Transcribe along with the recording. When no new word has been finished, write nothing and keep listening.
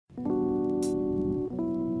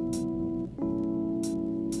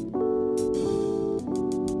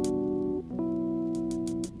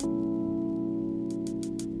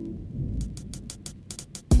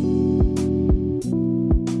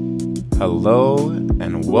Hello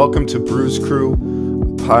and welcome to Brews Crew,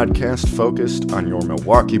 a podcast focused on your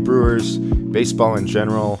Milwaukee Brewers, baseball in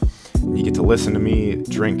general. You get to listen to me,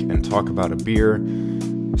 drink, and talk about a beer.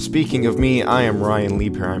 Speaking of me, I am Ryan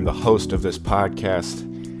Lieber. I'm the host of this podcast.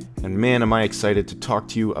 And man, am I excited to talk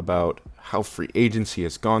to you about how free agency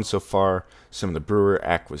has gone so far, some of the Brewer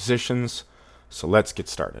acquisitions. So let's get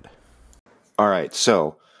started. All right,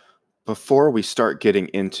 so before we start getting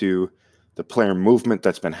into the player movement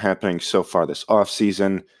that's been happening so far this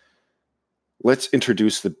offseason, let's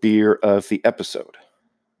introduce the beer of the episode.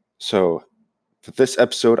 So for this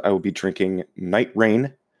episode, I will be drinking Night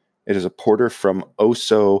Rain. It is a porter from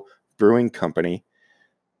Oso Brewing Company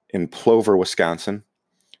in Plover, Wisconsin.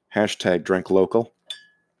 Hashtag drink local.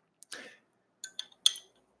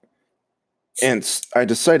 And I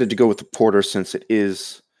decided to go with the porter since it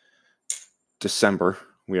is December.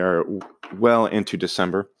 We are well into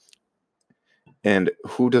December. And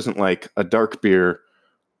who doesn't like a dark beer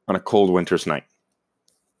on a cold winter's night?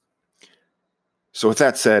 So with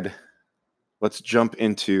that said, let's jump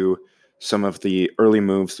into some of the early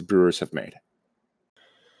moves the Brewers have made.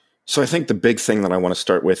 So I think the big thing that I want to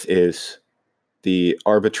start with is the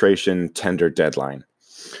arbitration tender deadline.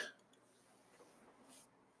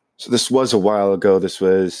 So this was a while ago. This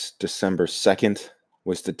was December 2nd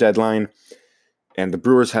was the deadline. And the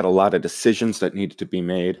Brewers had a lot of decisions that needed to be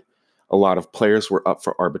made. A lot of players were up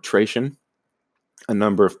for arbitration. A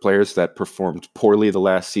number of players that performed poorly the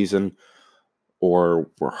last season or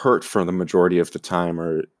were hurt for the majority of the time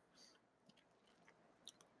or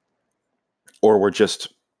were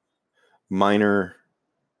just minor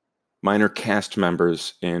cast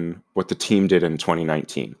members in what the team did in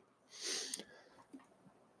 2019.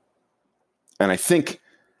 And I think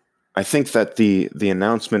that the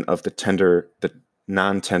announcement of the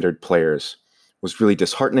non-tendered players was really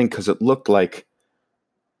disheartening because it looked like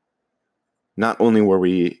not only were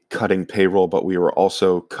we cutting payroll, but we were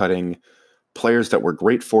also cutting players that were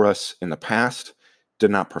great for us in the past, did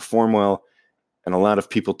not perform well, and a lot of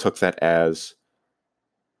people took that as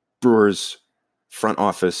Brewers front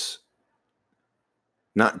office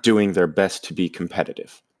not doing their best to be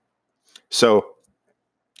competitive. So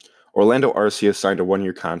Orlando Arcia signed a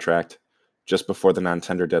 1-year contract just before the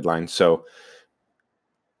non-tender deadline, so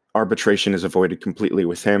arbitration is avoided completely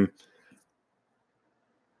with him.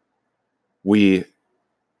 We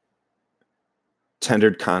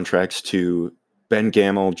tendered contracts to Ben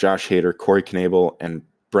Gamel, Josh Hader, Corey Knebel, and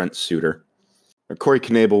Brent Suter. Corey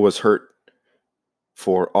Knebel was hurt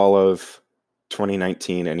for all of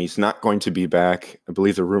 2019, and he's not going to be back. I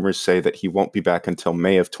believe the rumors say that he won't be back until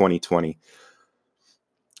May of 2020.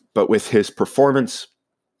 But with his performance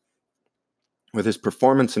in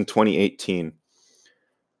 2018,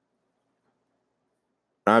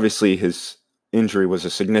 obviously his injury was a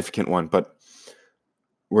significant one, but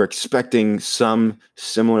we're expecting some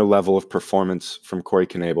similar level of performance from Corey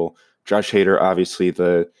Knebel. Josh Hader, obviously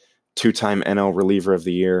the 2-time NL reliever of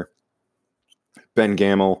the year. Ben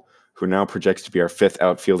Gamel, who now projects to be our 5th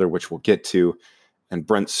outfielder, which we'll get to. And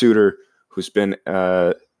Brent Suter, who's been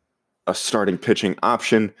a starting pitching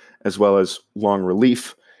option, as well as long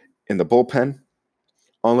relief in the bullpen.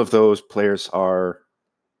 All of those players are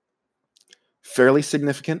fairly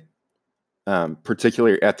significant,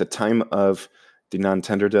 particularly at the time of the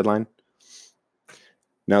non-tender deadline.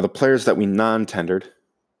 Now, the players that we non-tendered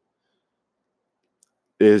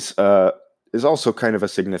is also kind of a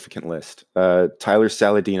significant list. Tyler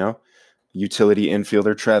Saladino, utility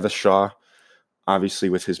infielder. Travis Shaw, obviously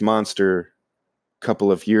with his monster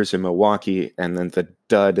couple of years in Milwaukee, and then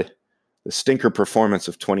the stinker performance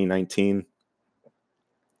of 2019.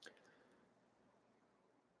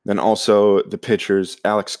 Then also the pitchers,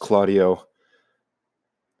 Alex Claudio,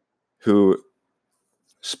 who,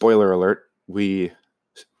 spoiler alert, we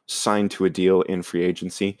signed to a deal in free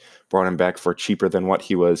agency, brought him back for cheaper than what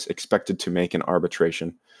he was expected to make in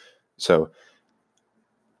arbitration. So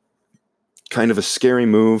kind of a scary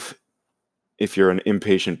move if you're an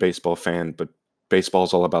impatient baseball fan, but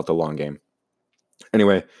baseball's all about the long game.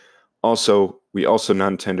 Anyway, we also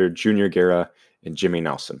non-tendered Junior Guerra and Jimmy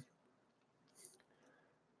Nelson.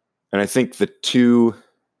 And I think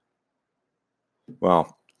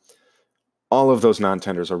all of those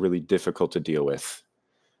non-tenders are really difficult to deal with.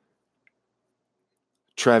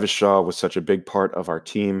 Travis Shaw was such a big part of our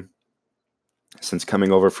team since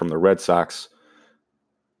coming over from the Red Sox,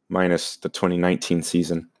 minus the 2019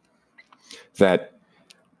 season, that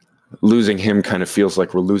losing him kind of feels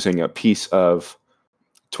like we're losing a piece of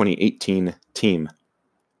 2018 team,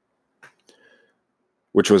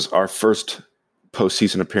 which was our first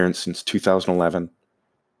postseason appearance since 2011.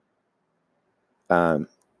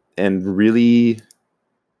 and really,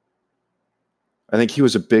 I think he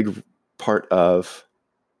was a big part of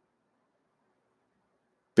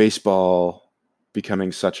baseball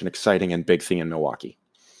becoming such an exciting and big thing in Milwaukee.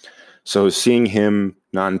 So seeing him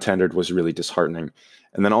non-tendered was really disheartening.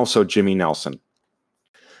 And then also Jimmy Nelson.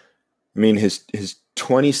 I mean, his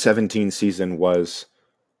 2017 season was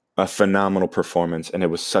a phenomenal performance, and it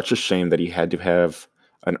was such a shame that he had to have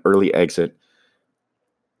an early exit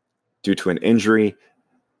due to an injury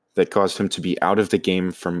that caused him to be out of the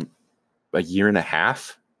game from a year and a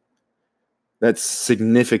half. That's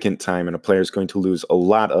significant time, and a player is going to lose a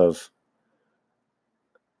lot of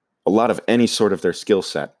any sort of their skill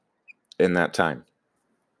set in that time.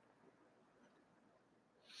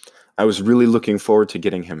 I was really looking forward to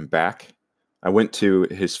getting him back. I went to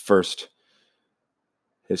his first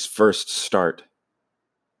start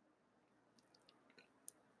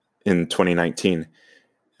in 2019.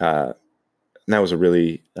 And that was a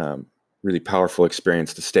really, really powerful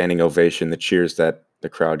experience. The standing ovation, the cheers that the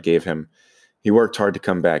crowd gave him. He worked hard to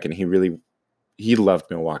come back, and he loved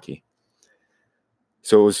Milwaukee.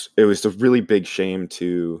 So it was a really big shame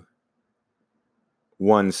to,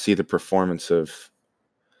 one, see the performance of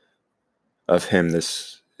him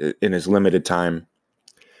in his limited time,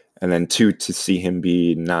 and then two, to see him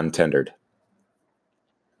be non-tendered.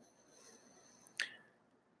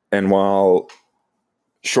 And while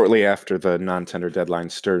shortly after the non-tender deadline,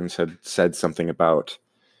 Stearns had said something about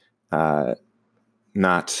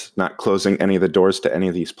not closing any of the doors to any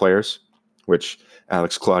of these players, which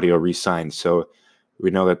Alex Claudio re-signed. So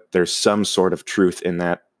we know that there's some sort of truth in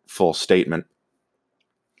that full statement.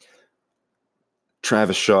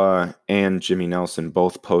 Travis Shaw and Jimmy Nelson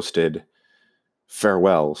both posted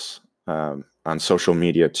farewells on social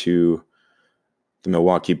media to the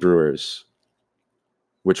Milwaukee Brewers,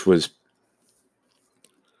 which was, I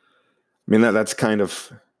mean, that's kind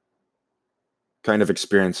of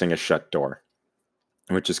experiencing a shut door,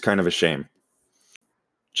 which is kind of a shame.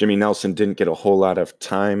 Jimmy Nelson didn't get a whole lot of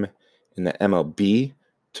time in the MLB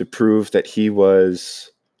to prove that he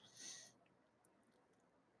was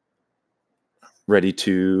ready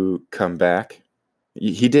to come back.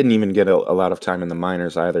 He didn't even get a lot of time in the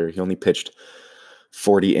minors either. He only pitched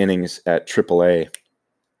 40 innings at AAA.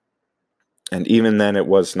 And even then it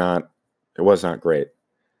was not great.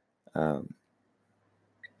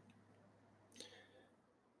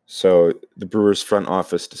 So the Brewers front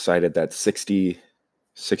office decided that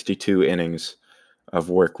 62 innings of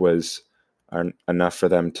work was enough for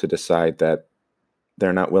them to decide that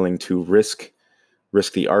they're not willing to risk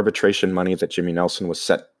the arbitration money that Jimmy Nelson was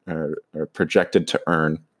set or projected to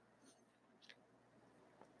earn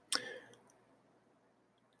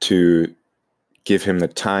to give him the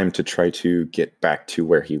time to try to get back to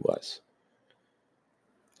where he was.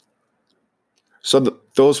 So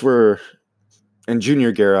those were, and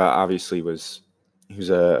Junior Guerra obviously he was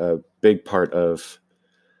a big part of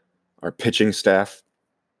our pitching staff,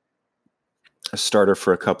 a starter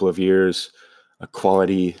for a couple of years, a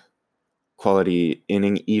quality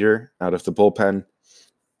inning eater out of the bullpen.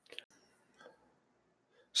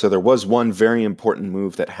 So there was one very important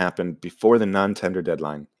move that happened before the non-tender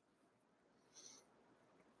deadline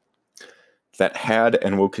that had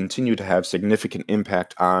and will continue to have significant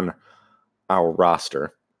impact on our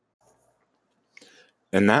roster.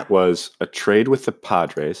 And that was a trade with the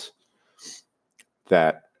Padres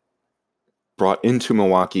that brought into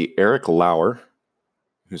Milwaukee Eric Lauer,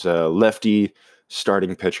 who's a lefty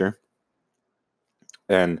starting pitcher,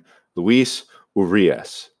 and Luis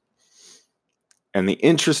Urias. And the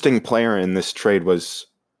interesting player in this trade was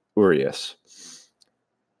Urias,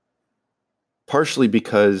 partially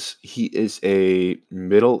because he is a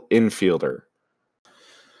middle infielder.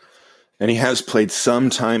 And he has played some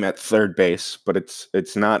time at third base, but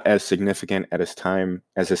it's not as significant as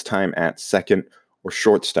his time at second or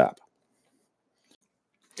shortstop.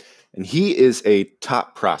 And he is a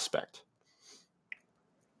top prospect.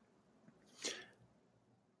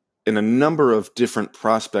 In a number of different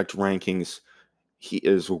prospect rankings, he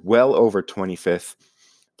is well over 25th.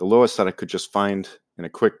 The lowest that I could just find in a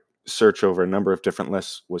quick search over a number of different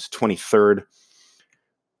lists was 23rd.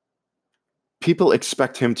 People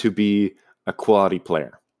expect him to be a quality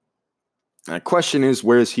player. The question is,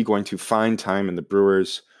 where is he going to find time in the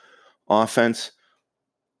Brewers' offense?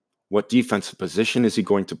 What defensive position is he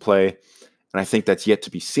going to play? And I think that's yet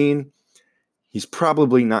to be seen. He's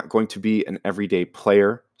probably not going to be an everyday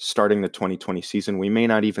player starting the 2020 season. We may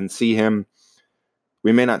not see him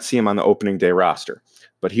on the opening day roster,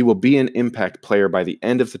 but he will be an impact player by the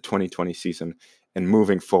end of the 2020 season and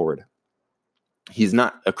moving forward. He's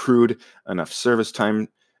not accrued enough service time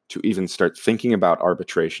to even start thinking about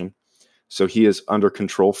arbitration. So he is under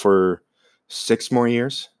control for 6 more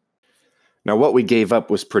years. Now, what we gave up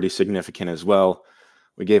was pretty significant as well.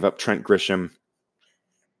 We gave up Trent Grisham,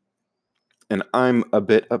 and I'm a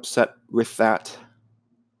bit upset with that.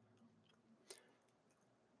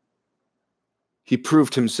 He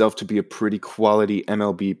proved himself to be a pretty quality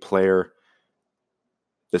MLB player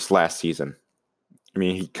this last season. I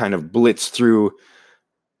mean, he kind of blitzed through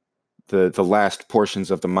the last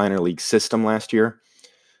portions of the minor league system last year.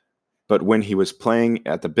 But when he was playing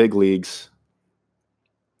at the big leagues,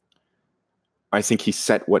 I think he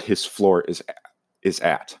set what his floor is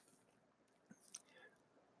at.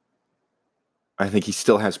 I think he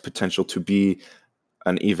still has potential to be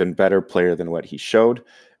an even better player than what he showed.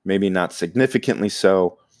 Maybe not significantly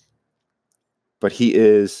so, but he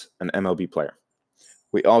is an MLB player.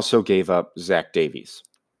 We also gave up Zach Davies.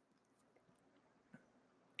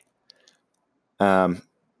 And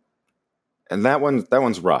that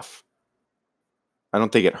one's rough. I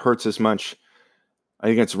don't think it hurts as much. I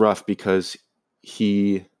think it's rough because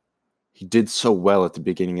he did so well at the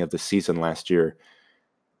beginning of the season last year.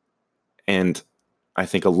 And I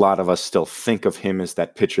think a lot of us still think of him as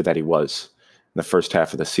that pitcher that he was in the first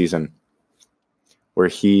half of the season, where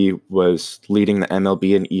he was leading the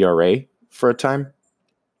MLB in ERA for a time.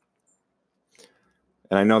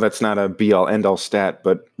 And I know that's not a be-all, end-all stat,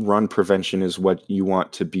 but run prevention is what you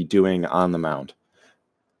want to be doing on the mound.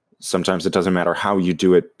 Sometimes it doesn't matter how you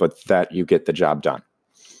do it, but that you get the job done.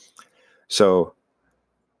 So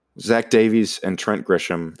Zach Davies and Trent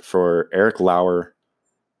Grisham for Eric Lauer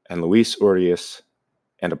and Luis Urias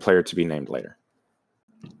and a player to be named later.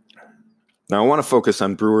 Now I want to focus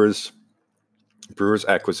on Brewers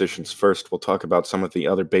acquisitions first. We'll talk about some of the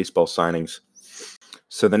other baseball signings.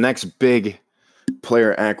 So the next big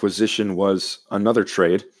player acquisition was another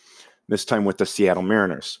trade, this time with the Seattle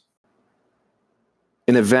Mariners.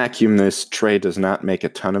 In a vacuum, this trade does not make a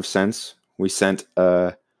ton of sense. We sent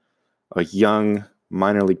a young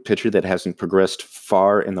minor league pitcher that hasn't progressed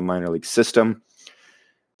far in the minor league system.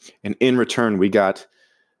 And in return, we got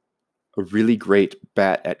a really great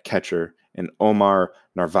bat at catcher in Omar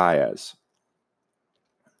Narvaez.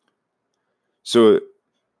 So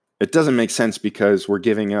it doesn't make sense because we're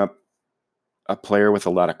giving up a player with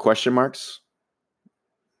a lot of question marks.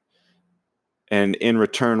 And in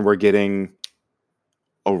return, we're getting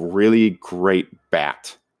a really great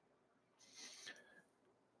bat.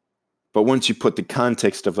 But once you put the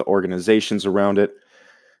context of the organizations around it,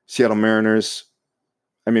 Seattle Mariners,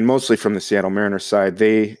 I mean, mostly from the Seattle Mariners side,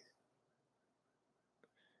 they've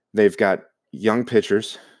got young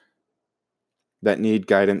pitchers that need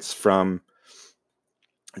guidance from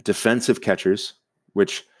defensive catchers,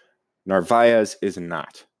 which Narvaez is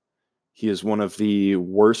not. He is one of the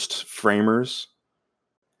worst framers,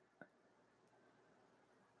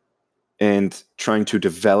 and trying to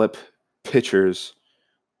develop pitchers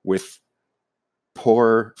with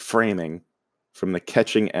poor framing from the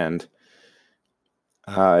catching end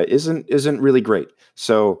isn't really great.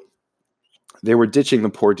 So they were ditching the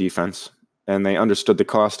poor defense, and they understood the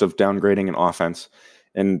cost of downgrading an offense,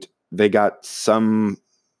 and they got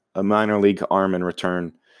a minor league arm in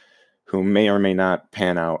return who may or may not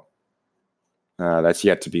pan out. That's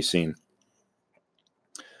yet to be seen.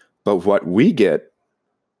 But what we get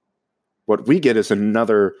is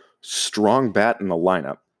another strong bat in the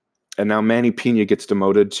lineup. And now Manny Pena gets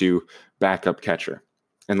demoted to backup catcher.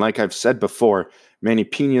 And like I've said before, Manny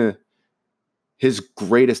Pena, his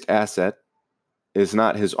greatest asset is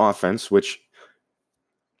not his offense, which,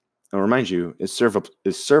 I'll remind you, is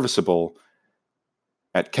serviceable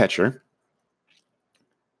at catcher.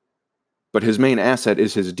 But his main asset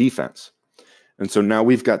is his defense. And so now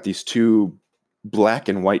we've got these two black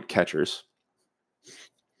and white catchers.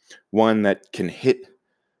 One that can hit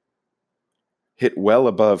well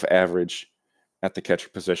above average at the catcher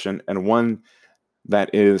position, and one that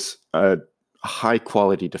is a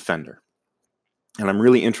high-quality defender. And I'm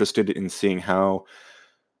really interested in seeing how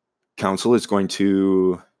Counsell is going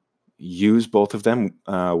to use both of them,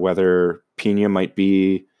 whether Pena might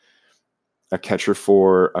be a catcher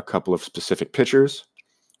for a couple of specific pitchers,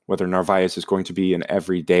 whether Narvaez is going to be an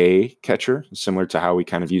everyday catcher, similar to how we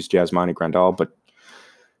kind of used Yasmani Grandal. But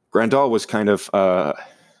Grandal was kind of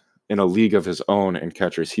in a league of his own in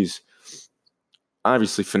catchers. He's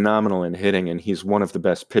obviously phenomenal in hitting, and he's one of the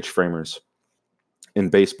best pitch framers in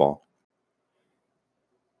baseball.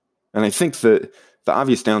 And I think the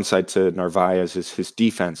obvious downside to Narvaez is his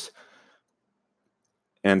defense.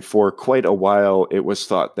 And for quite a while, it was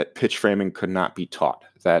thought that pitch framing could not be taught,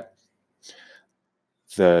 that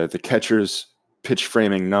the catcher's pitch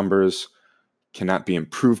framing numbers cannot be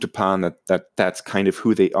improved upon, that's kind of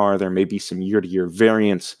who they are. There may be some year-to-year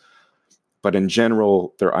variance, but in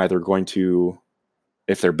general, they're either going to,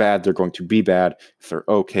 if they're bad, they're going to be bad. If they're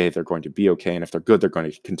okay, they're going to be okay. And if they're good, they're going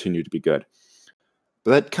to continue to be good.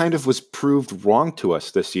 But that kind of was proved wrong to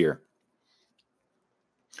us this year,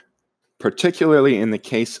 particularly in the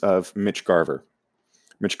case of Mitch Garver.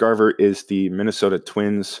 Mitch Garver is the Minnesota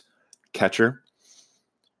Twins catcher.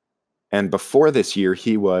 And before this year,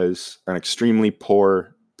 he was an extremely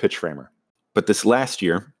poor pitch framer. But this last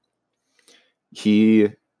year, he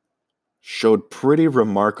showed pretty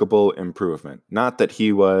remarkable improvement. Not that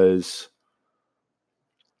he was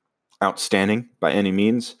outstanding by any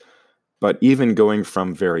means, but even going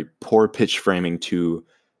from very poor pitch framing to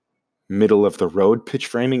middle of the road pitch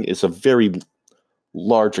framing is a very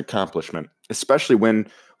large accomplishment, especially when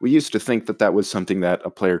we used to think that that was something that a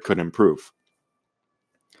player could improve.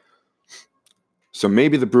 So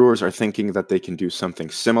maybe the Brewers are thinking that they can do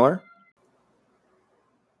something similar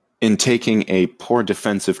in taking a poor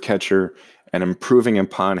defensive catcher and improving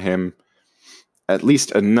upon him at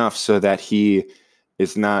least enough so that he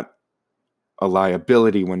is not a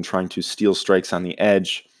liability when trying to steal strikes on the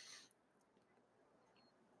edge,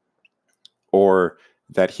 or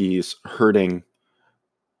that he's hurting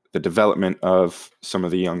the development of some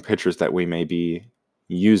of the young pitchers that we may be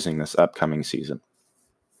using this upcoming season.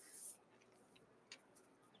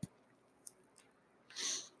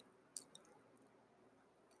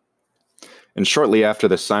 And shortly after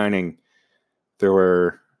the signing, there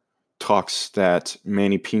were talks that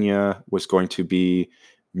Manny Pena was going to be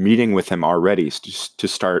meeting with him already to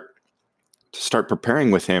start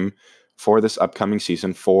preparing with him for this upcoming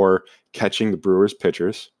season for catching the Brewers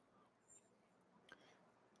pitchers,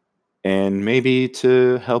 and maybe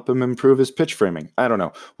to help him improve his pitch framing. I don't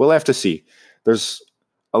know. We'll have to see. There's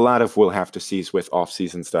a lot of we'll have to sees with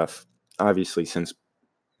off-season stuff, obviously, since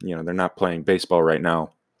they're not playing baseball right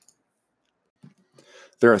now.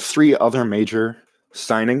 There are 3 other major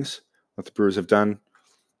signings that the Brewers have done.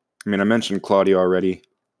 I mentioned Claudio already,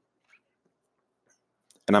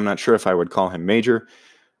 and I'm not sure if I would call him major.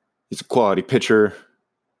 He's a quality pitcher,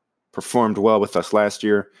 performed well with us last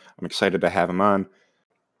year. I'm excited to have him on.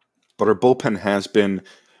 But our bullpen has been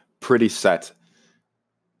pretty set.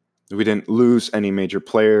 We didn't lose any major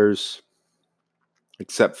players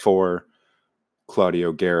except for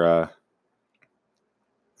Claudio Guerra.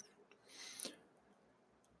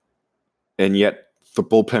 And yet the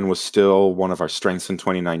bullpen was still one of our strengths in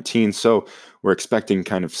 2019, so we're expecting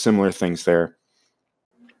kind of similar things there.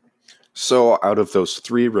 So out of those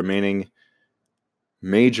 3 remaining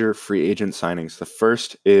major free agent signings, the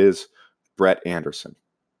first is Brett Anderson.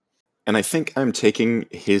 And I think I'm taking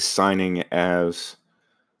his signing as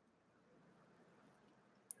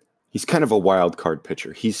he's kind of a wild card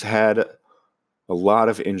pitcher. He's had a lot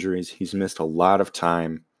of injuries. He's missed a lot of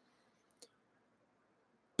time.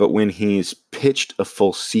 But when he's pitched a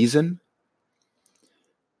full season,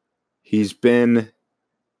 he's been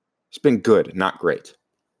good, not great.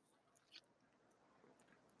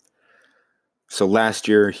 So last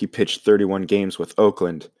year, he pitched 31 games with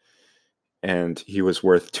Oakland, and he was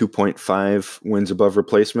worth 2.5 wins above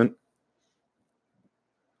replacement.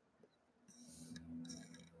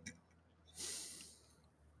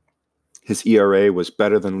 His ERA was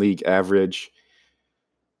better than league average.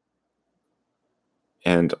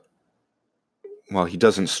 And while he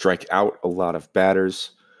doesn't strike out a lot of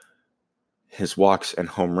batters, his walks and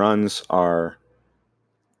home runs allowed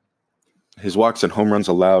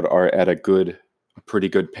are at a pretty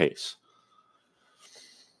good pace.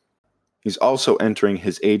 He's also entering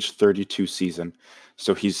his age 32 season,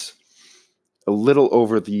 so he's a little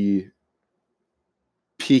over the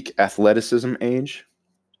peak athleticism age.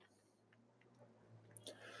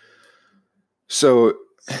 So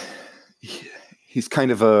he's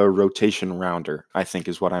kind of a rotation rounder, I think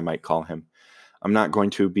is what I might call him. I'm not going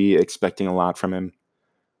to be expecting a lot from him.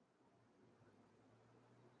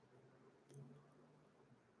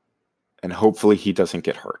 And hopefully he doesn't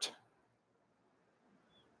get hurt.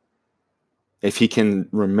 If he can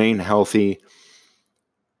remain healthy,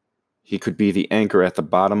 he could be the anchor at the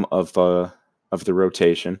bottom of the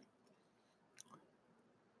rotation,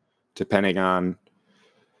 depending on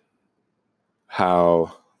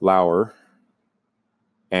how Lauer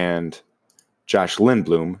and Josh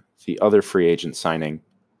Lindblom, the other pitcher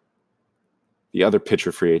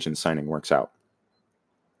free agent signing, works out.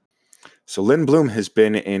 So Lindblom has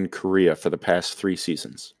been in Korea for the past 3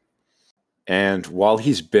 seasons. And while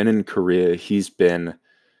he's been in Korea, he's been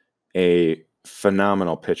a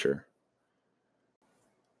phenomenal pitcher.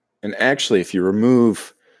 And actually, if you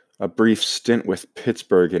remove a brief stint with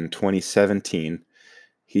Pittsburgh in 2017.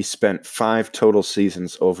 He spent 5 total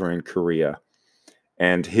seasons over in Korea,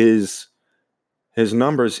 and his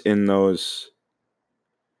numbers in those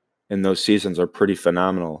seasons are pretty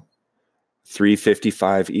phenomenal.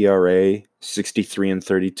 3.55 ERA,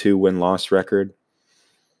 63-32 win-loss record,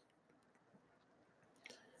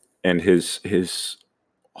 and his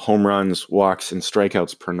home runs, walks, and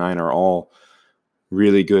strikeouts per 9 are all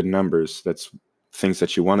really good numbers. That's things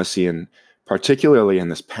that you want to see, and particularly in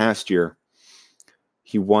this past year,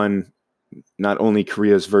 he won not only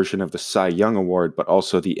Korea's version of the Cy Young Award, but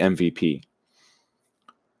also the MVP.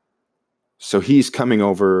 So he's coming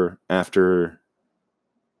over after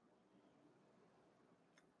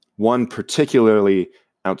one particularly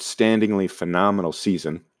outstandingly phenomenal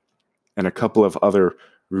season and a couple of other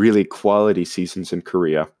really quality seasons in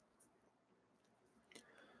Korea.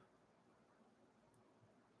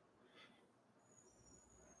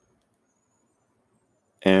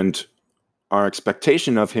 And our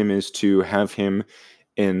expectation of him is to have him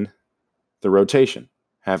in the rotation,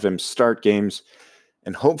 have him start games,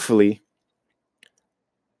 and hopefully,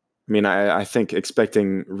 I think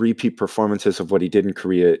expecting repeat performances of what he did in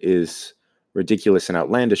Korea is ridiculous and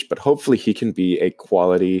outlandish, but hopefully he can be a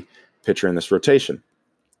quality pitcher in this rotation.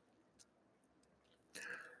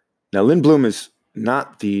 Now, Lindblom is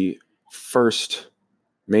not the first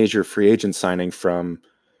major free agent signing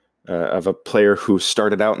of a player who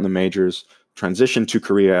started out in the majors, transitioned to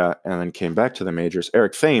Korea, and then came back to the majors.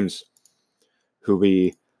 Eric Thames, who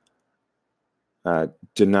we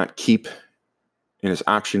did not keep in his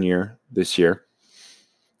option year this year.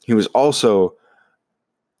 He was also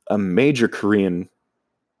a major Korean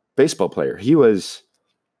baseball player. He was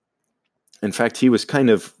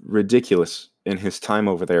kind of ridiculous in his time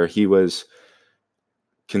over there. He was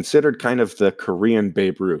considered kind of the Korean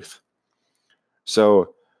Babe Ruth.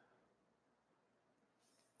 So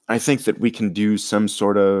I think that we can do some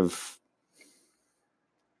sort of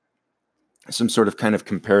kind of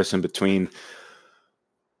comparison between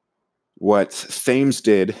what Thames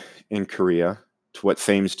did in Korea to what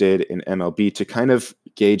Thames did in MLB to kind of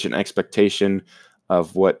gauge an expectation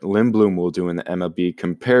of what Lindblom will do in the MLB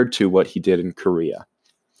compared to what he did in Korea.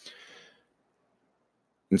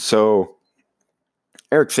 And so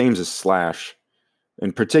Eric Thames' slash,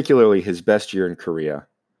 and particularly his best year in Korea,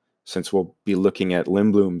 since we'll be looking at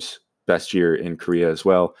Lindblom's best year in Korea as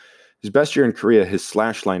well. His best year in Korea, his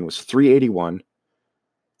slash line was 381,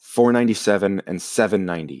 497, and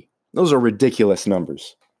 790. Those are ridiculous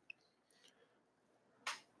numbers.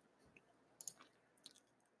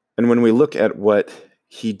 And when we look at what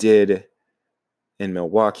he did in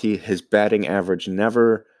Milwaukee, his batting average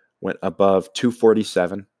never went above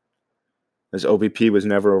 247. His OBP was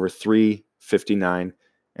never over 359,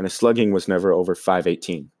 and his slugging was never over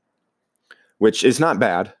 518, which is not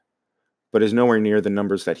bad, but is nowhere near the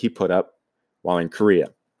numbers that he put up while in Korea.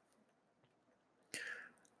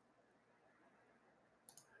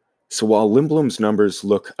 So while Lindblom's numbers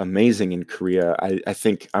look amazing in Korea, I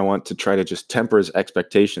think I want to try to just temper his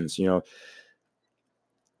expectations.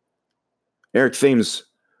 Eric Thames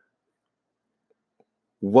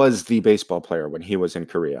was the baseball player when he was in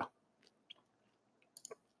Korea.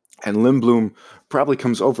 And Lindblom probably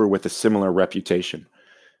comes over with a similar reputation.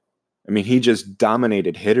 He just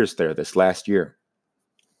dominated hitters there this last year.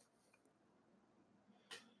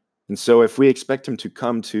 And so if we expect him to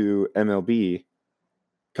come to MLB,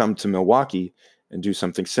 come to Milwaukee, and do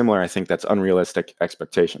something similar, I think that's unrealistic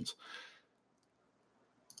expectations.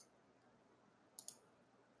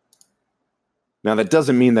 Now, that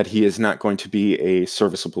doesn't mean that he is not going to be a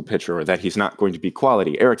serviceable pitcher or that he's not going to be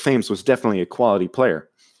quality. Eric Thames was definitely a quality player.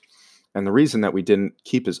 And the reason that we didn't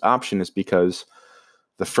keep his option is because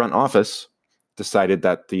the front office decided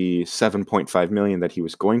that the $7.5 million that he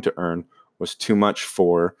was going to earn was too much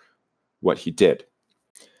for what he did.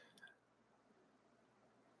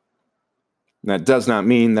 That does not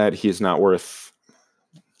mean that he is not worth.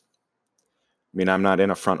 I'm not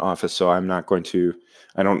in a front office, so I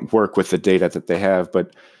don't work with the data that they have,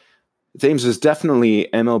 but Thames is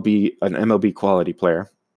definitely an MLB quality player.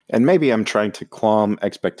 And maybe I'm trying to calm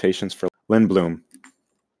expectations for Lindblom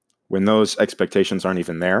when those expectations aren't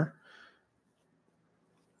even there.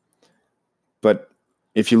 But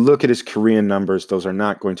if you look at his Korean numbers, those are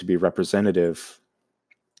not going to be representative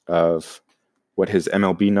of what his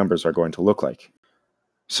MLB numbers are going to look like.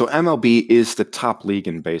 So MLB is the top league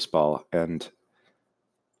in baseball, and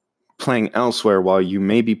playing elsewhere, while you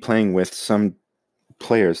may be playing with some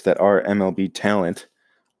players that are MLB talent,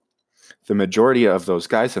 the majority of those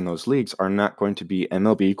guys in those leagues are not going to be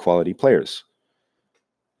MLB quality players.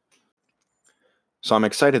 So I'm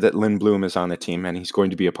excited that Lindblom is on the team and he's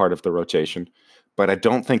going to be a part of the rotation, but I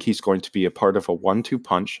don't think he's going to be a part of a 1-2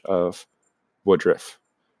 punch of Woodruff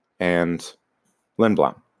and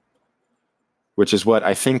Lindblom, which is what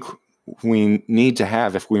I think we need to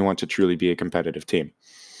have if we want to truly be a competitive team.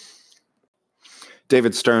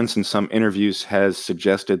 David Stearns in some interviews has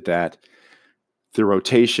suggested that the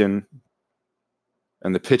rotation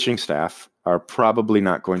and the pitching staff are probably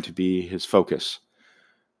not going to be his focus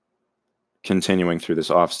continuing through this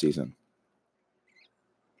offseason.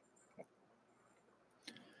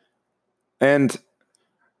 And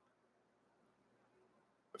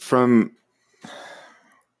from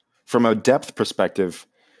a depth perspective,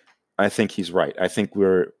 I think he's right. I think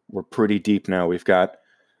we're pretty deep now. We've got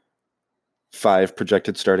 5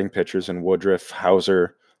 projected starting pitchers in Woodruff,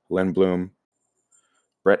 Hauser, Lindblom,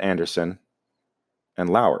 Brett Anderson, and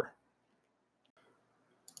Lauer.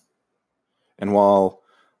 And while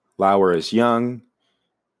Lauer is young,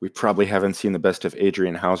 we probably haven't seen the best of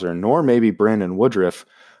Adrian Hauser, nor maybe Brandon Woodruff.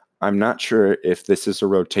 I'm not sure if this is a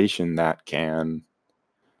rotation that can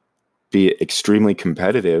be extremely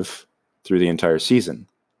competitive through the entire season.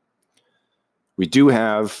 We do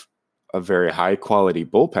have a very high-quality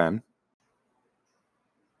bullpen,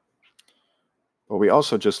 but we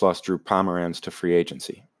also just lost Drew Pomeranz to free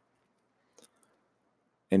agency.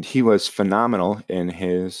 And he was phenomenal in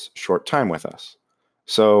his short time with us.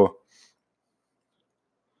 So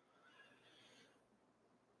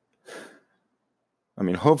I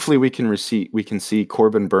mean, hopefully we can see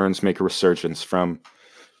Corbin Burnes make a resurgence from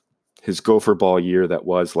his gopher ball year that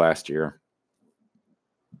was last year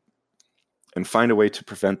and find a way to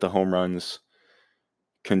prevent the home runs,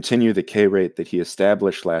 continue the K rate that he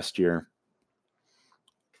established last year,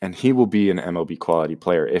 and he will be an MLB quality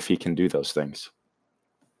player if he can do those things.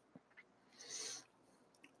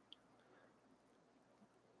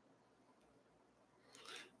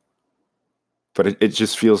 But it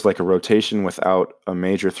just feels like a rotation without a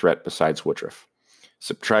major threat besides Woodruff.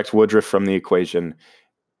 Subtract Woodruff from the equation,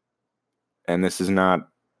 and this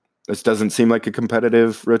doesn't seem like a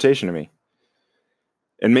competitive rotation to me.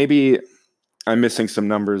 And maybe I'm missing some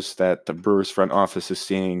numbers that the Brewers front office is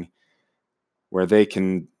seeing where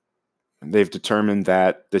they've determined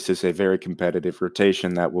that this is a very competitive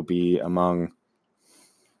rotation that will be among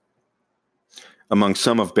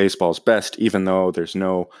some of baseball's best, even though there's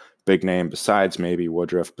no big name besides maybe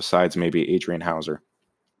Woodruff, besides maybe Adrian Hauser,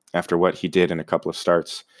 after what he did in a couple of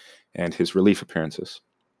starts and his relief appearances.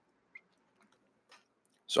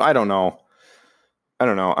 So I don't know.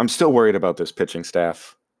 I'm still worried about this pitching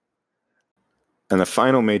staff. And the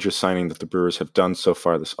final major signing that the Brewers have done so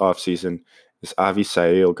far this offseason is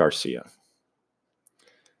Avisail Garcia.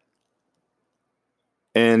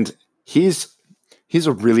 And he's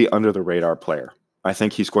a really under-the-radar player. I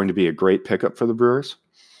think he's going to be a great pickup for the Brewers.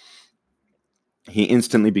 He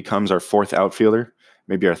instantly becomes our 4th outfielder,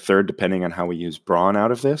 maybe our 3rd, depending on how we use Braun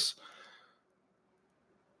out of this.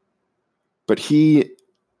 But he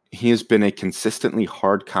has been a consistently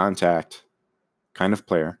hard contact kind of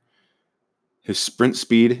player. His sprint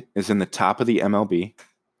speed is in the top of the MLB,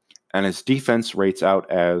 and his defense rates out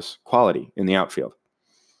as quality in the outfield.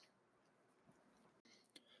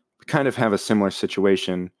 We kind of have a similar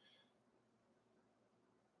situation,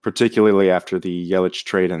 particularly after the Yelich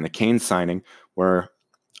trade and the Kane signing, where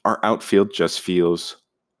our outfield just feels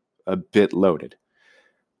a bit loaded.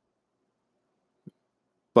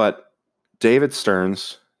 But David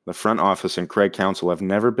Stearns, the front office, and Craig Counsell have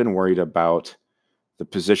never been worried about the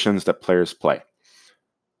positions that players play.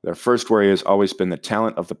 Their first worry has always been the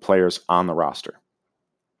talent of the players on the roster.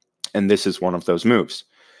 And this is one of those moves.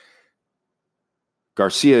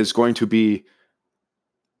 Garcia is going to be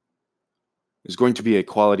a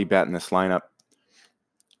quality bat in this lineup.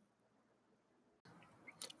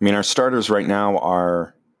 I mean, our starters right now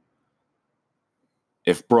are,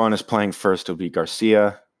 if Braun is playing first, it'll be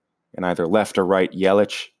Garcia, and either left or right,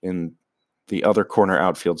 Yelich in the other corner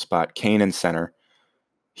outfield spot, Kane in center,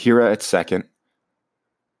 Hira at second,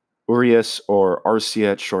 Urias or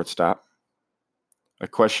Arcia at shortstop, a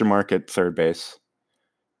question mark at third base,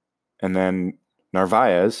 and then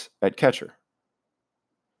Narvaez at catcher,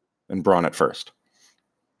 and Braun at first.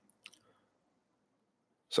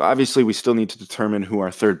 So obviously we still need to determine who our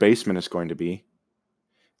third baseman is going to be.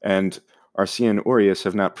 And Arcia and Urias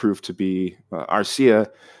have not proved to be... Arcia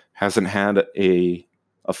hasn't had a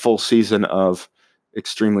full season of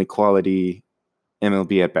extremely quality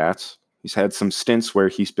MLB at-bats. He's had some stints where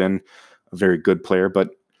he's been a very good player,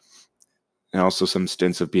 and also some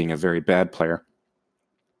stints of being a very bad player.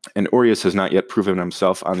 And Urias has not yet proven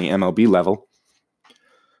himself on the MLB level.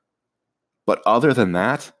 But other than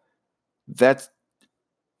that,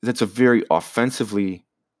 that's a very offensively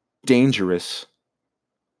dangerous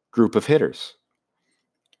group of hitters.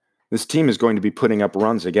 This team is going to be putting up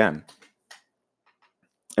runs again.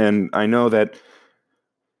 And I know that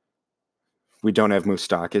we don't have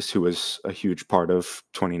Moustakas, who was a huge part of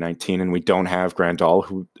 2019, and we don't have Grandal,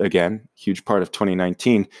 who, again, huge part of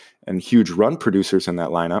 2019, and huge run producers in that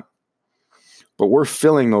lineup. But we're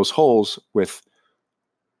filling those holes with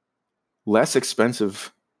less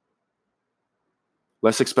expensive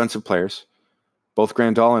players. Both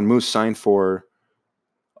Grandal and Moose signed for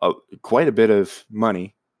quite a bit of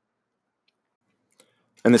money.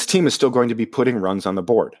 And this team is still going to be putting runs on the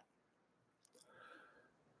board.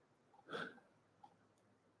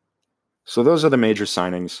 So those are the major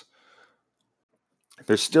signings.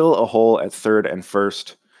 There's still a hole at third and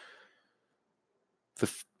first.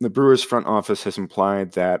 The Brewers front office has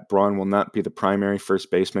implied that Braun will not be the primary first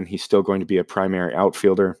baseman. He's still going to be a primary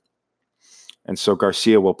outfielder. And so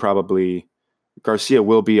Garcia will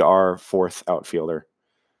be our fourth outfielder,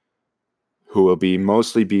 who will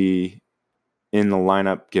mostly be in the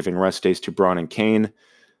lineup giving rest days to Braun and Kane,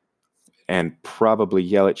 and probably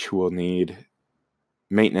Yelich, who will need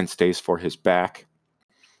maintenance days for his back.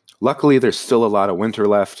 Luckily, there's still a lot of winter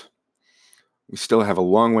left. We still have a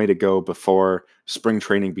long way to go before spring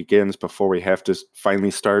training begins, before we have to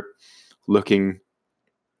finally start looking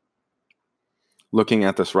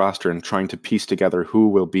at this roster and trying to piece together who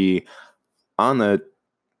will be on the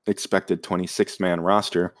expected 26-man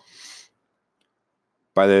roster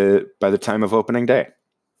by the time of opening day.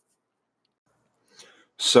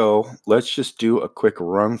 So let's just do a quick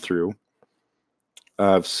run through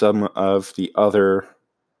of some of the other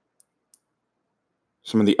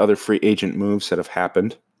free agent moves that have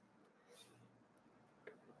happened,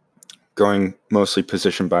 going mostly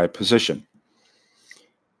position by position.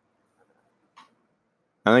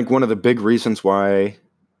 I think one of the big reasons why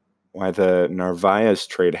the Narvaez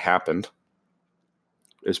trade happened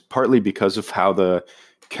is partly because of how the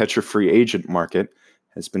catcher free agent market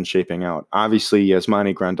has been shaping out. Obviously,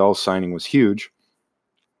 Yasmani Grandal's signing was huge,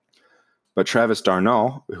 but Travis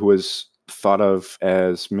d'Arnaud, who was thought of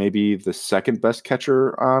as maybe the second best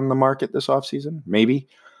catcher on the market this offseason,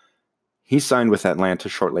 he signed with Atlanta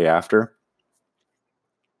shortly after.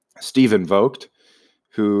 Steven Vogt,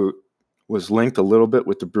 who was linked a little bit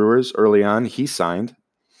with the Brewers early on, he signed.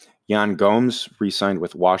 Yan Gomes re-signed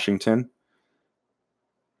with Washington.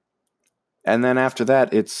 And then after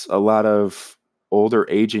that, it's a lot of older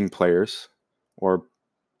aging players, or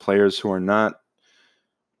players who are not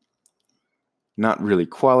really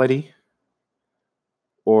quality,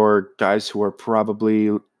 or guys who are probably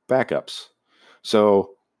backups.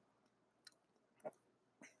 So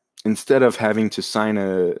instead of having to sign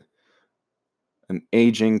an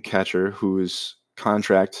aging catcher whose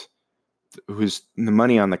the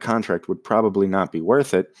money on the contract would probably not be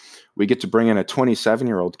worth it, we get to bring in a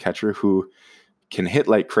 27-year-old catcher who can hit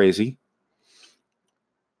like crazy,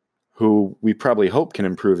 who we probably hope can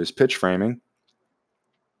improve his pitch framing.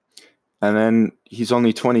 And then he's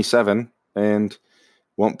only 27 and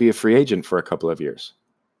won't be a free agent for a couple of years.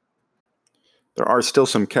 There are still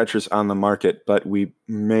some catchers on the market, but we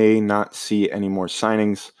may not see any more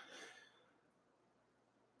signings,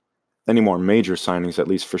 any more major signings, at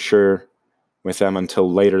least for sure, with them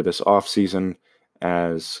until later this offseason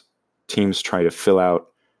as teams try to fill out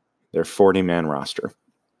their 40-man roster.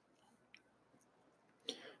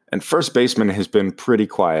 And first baseman has been pretty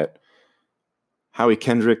quiet. Howie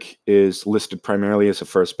Kendrick is listed primarily as a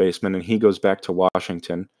first baseman, and he goes back to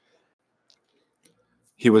Washington.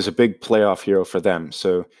 He was a big playoff hero for them,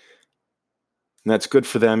 so that's good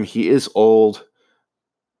for them. He is old,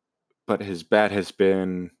 but his bat has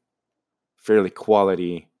been fairly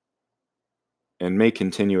quality and may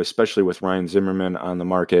continue, especially with Ryan Zimmerman on the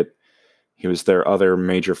market. He was their other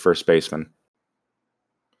major first baseman.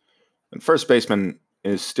 And first baseman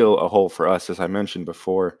is still a hole for us, as I mentioned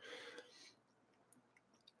before.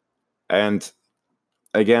 And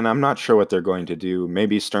again, I'm not sure what they're going to do.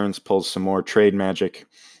 Maybe Stearns pulls some more trade magic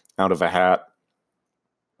out of a hat,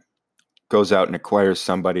 goes out and acquires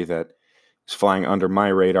somebody that is flying under my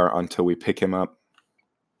radar until we pick him up.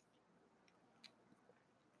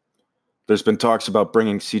 There's been talks about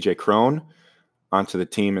bringing CJ Cron onto the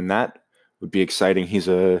team, and that would be exciting. He's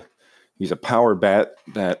a power bat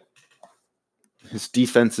that his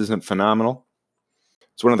defense isn't phenomenal.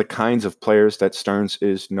 It's one of the kinds of players that Stearns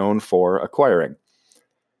is known for acquiring.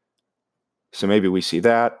 So maybe we see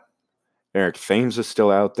that. Eric Thames is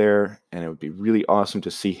still out there, and it would be really awesome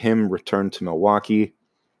to see him return to Milwaukee.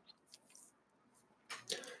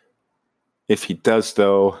 If he does,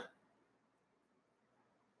 though,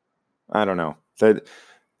 I don't know.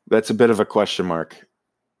 That's a bit of a question mark.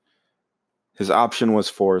 His option was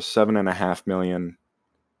for $7.5 million,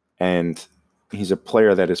 and he's a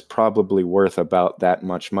player that is probably worth about that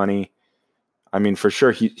much money. I mean, for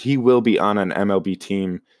sure, he will be on an MLB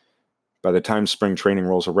team by the time spring training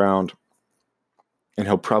rolls around, and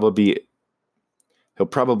he'll probably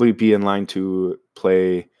be in line to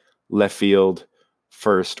play left field,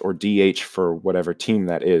 first, or DH for whatever team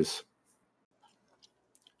that is.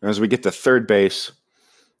 As we get to third base,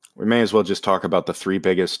 we may as well just talk about the three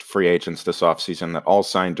biggest free agents this offseason that all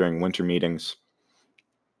signed during winter meetings.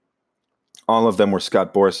 All of them were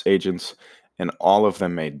Scott Boras agents, and all of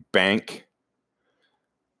them made bank.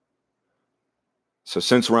 So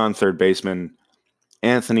since we're on third baseman,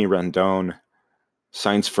 Anthony Rendon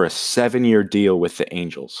signs for a 7-year deal with the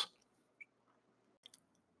Angels.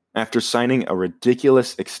 After signing a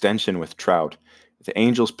ridiculous extension with Trout, the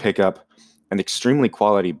Angels pick up an extremely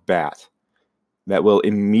quality bat that will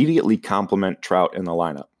immediately complement Trout in the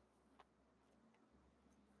lineup.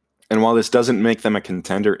 And while this doesn't make them a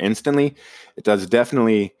contender instantly, it does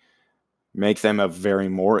definitely make them a very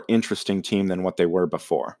more interesting team than what they were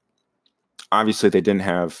before. Obviously, they didn't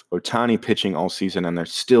have Ohtani pitching all season, and they're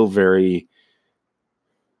still very,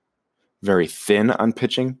 very thin on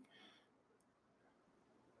pitching.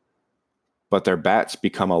 But their bats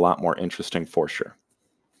become a lot more interesting for sure.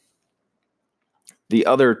 The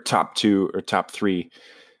other top two or top three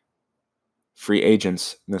free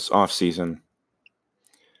agents this offseason,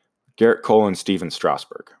 Gerrit Cole and Stephen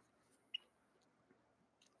Strasburg.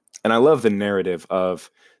 And I love the narrative of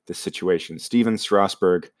the situation. Stephen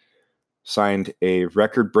Strasburg signed a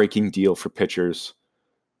record-breaking deal for pitchers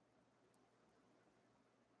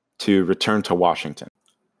to return to Washington.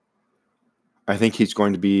 I think he's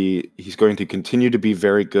going to continue to be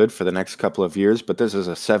very good for the next couple of years, but this is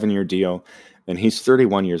a 7-year deal, and he's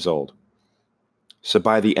 31 years old. So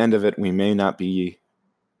by the end of it,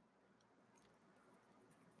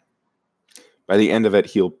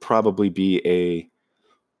 he'll probably be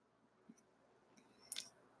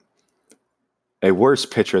a worse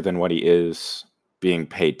pitcher than what he is being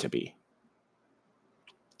paid to be.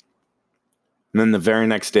 And then the very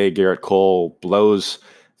next day, Gerrit Cole blows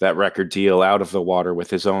that record deal out of the water with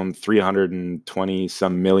his own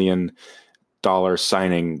 $320-some million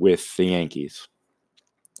signing with the Yankees.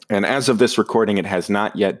 And as of this recording, it has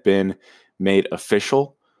not yet been made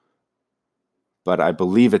official, but I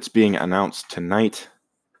believe it's being announced tonight,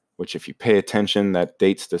 which if you pay attention, that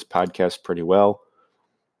dates this podcast pretty well.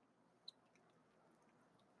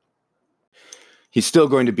 He's still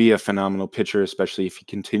going to be a phenomenal pitcher, especially if he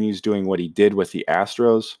continues doing what he did with the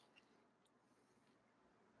Astros.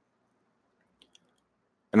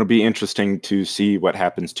 And it'll be interesting to see what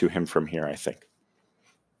happens to him from here, I think.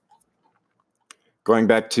 Going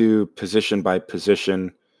back to position by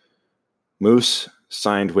position, Moose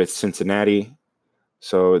signed with Cincinnati.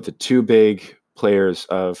 So the two big players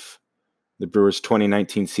of the Brewers'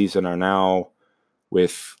 2019 season are now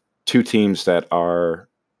with two teams that are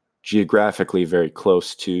geographically very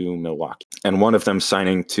close to Milwaukee, and one of them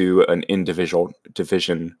signing to an individual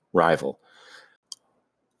division rival.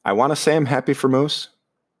 I want to say I'm happy for Moose.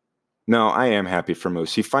 No, I am happy for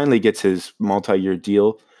Moose. He finally gets his multi-year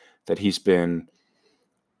deal that he's been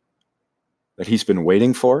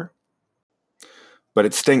waiting for. But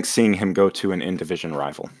it stinks seeing him go to an in-division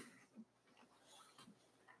rival.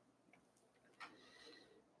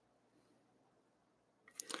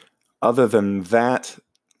 Other than that,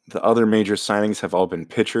 the other major signings have all been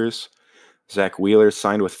pitchers. Zach Wheeler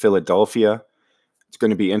signed with Philadelphia. It's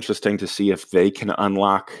going to be interesting to see if they can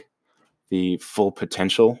unlock the full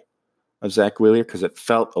potential of Zach Wheeler, because it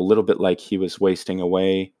felt a little bit like he was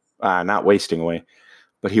not wasting away,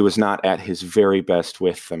 but he was not at his very best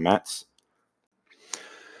with the Mets.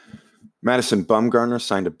 Madison Bumgarner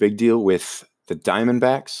signed a big deal with the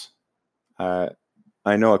Diamondbacks.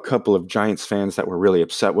 I know a couple of Giants fans that were really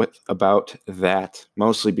upset about that,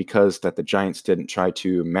 mostly because that the Giants didn't try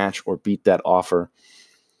to match or beat that offer.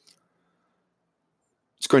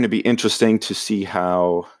 It's going to be interesting to see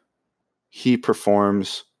how he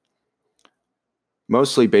performs,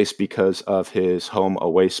 mostly based because of his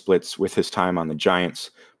home-away splits with his time on the Giants,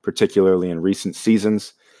 particularly in recent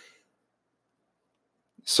seasons.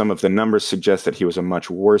 Some of the numbers suggest that he was a much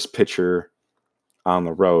worse pitcher on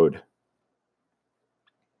the road.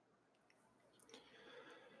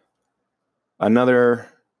 Another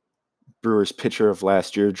Brewers pitcher of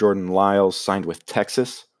last year, Jordan Lyles, signed with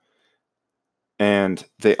Texas. And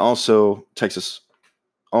Texas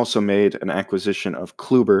also made an acquisition of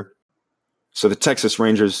Kluber. So the Texas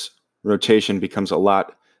Rangers rotation becomes a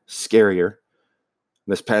lot scarier.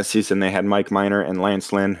 This past season, they had Mike Minor and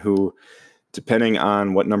Lance Lynn, who, depending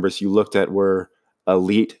on what numbers you looked at, were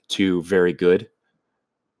elite to very good.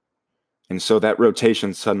 And so that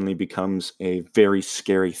rotation suddenly becomes a very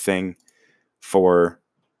scary thing for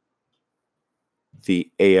the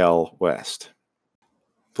AL West.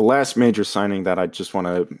 The last major signing that I just want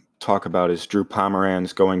to talk about is Drew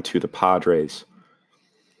Pomeranz going to the Padres.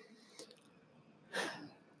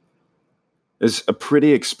 It's a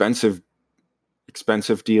pretty expensive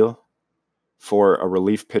deal for a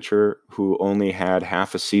relief pitcher who only had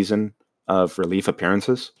half a season of relief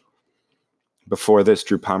appearances. Before this,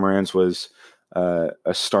 Drew Pomeranz was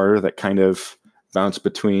a starter that kind of bounced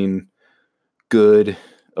between good,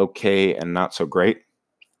 okay, and not so great.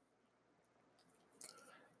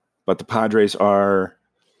 But the Padres are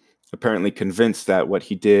apparently convinced that what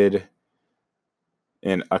he did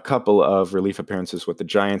in a couple of relief appearances with the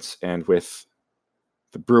Giants and with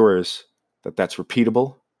the Brewers, that's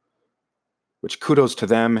repeatable, which kudos to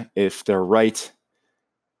them. If they're right,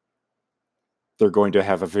 they're going to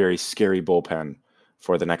have a very scary bullpen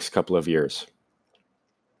for the next couple of years.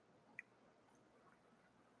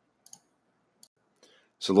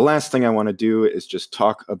 So the last thing I want to do is just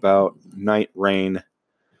talk about Night Rain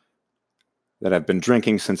that I've been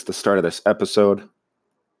drinking since the start of this episode.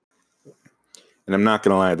 And I'm not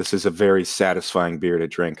going to lie, this is a very satisfying beer to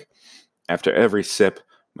drink. After every sip,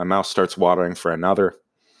 my mouth starts watering for another.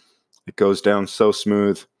 It goes down so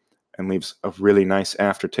smooth and leaves a really nice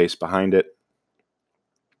aftertaste behind it.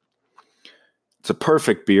 It's a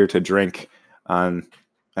perfect beer to drink on,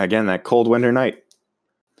 again, that cold winter night.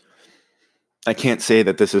 I can't say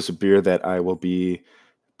that this is a beer that I will be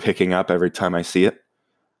picking up every time I see it.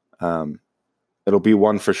 It'll be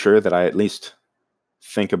one for sure that I at least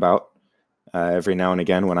think about every now and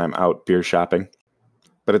again when I'm out beer shopping.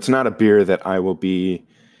 But it's not a beer that I will be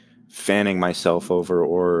fanning myself over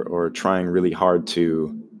or trying really hard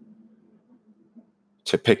to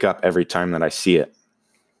pick up every time that I see it.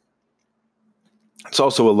 It's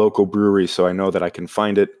also a local brewery, so I know that I can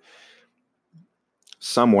find it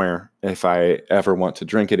somewhere if I ever want to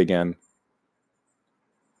drink it again.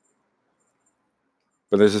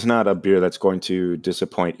 But this is not a beer that's going to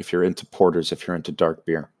disappoint if you're into porters, if you're into dark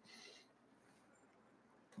beer.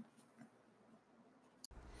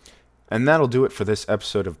 And that'll do it for this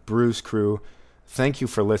episode of Brews Crew. Thank you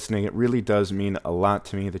for listening. It really does mean a lot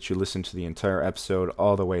to me that you listen to the entire episode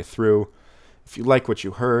all the way through. If you like what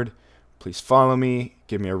you heard, please follow me,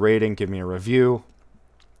 give me a rating, give me a review.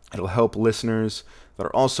 It'll help listeners that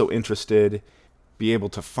are also interested be able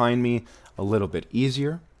to find me a little bit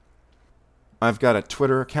easier. I've got a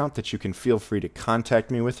Twitter account that you can feel free to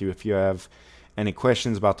contact me with if you have any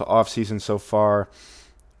questions about the off-season so far,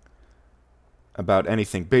 about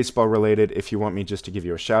anything baseball related. If you want me just to give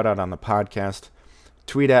you a shout out on the podcast,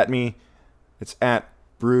 tweet at me. It's at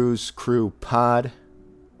Brews Crew Pod.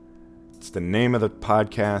 It's the name of the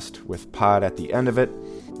podcast with pod at the end of it.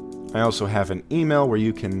 I also have an email where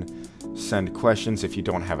you can send questions if you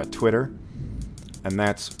don't have a Twitter, and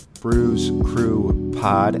that's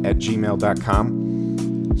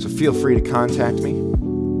brewscrewpod@gmail.com. So feel free to contact me.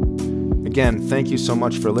 Again, thank you so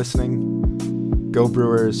much for listening. Go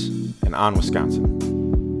Brewers, and on Wisconsin.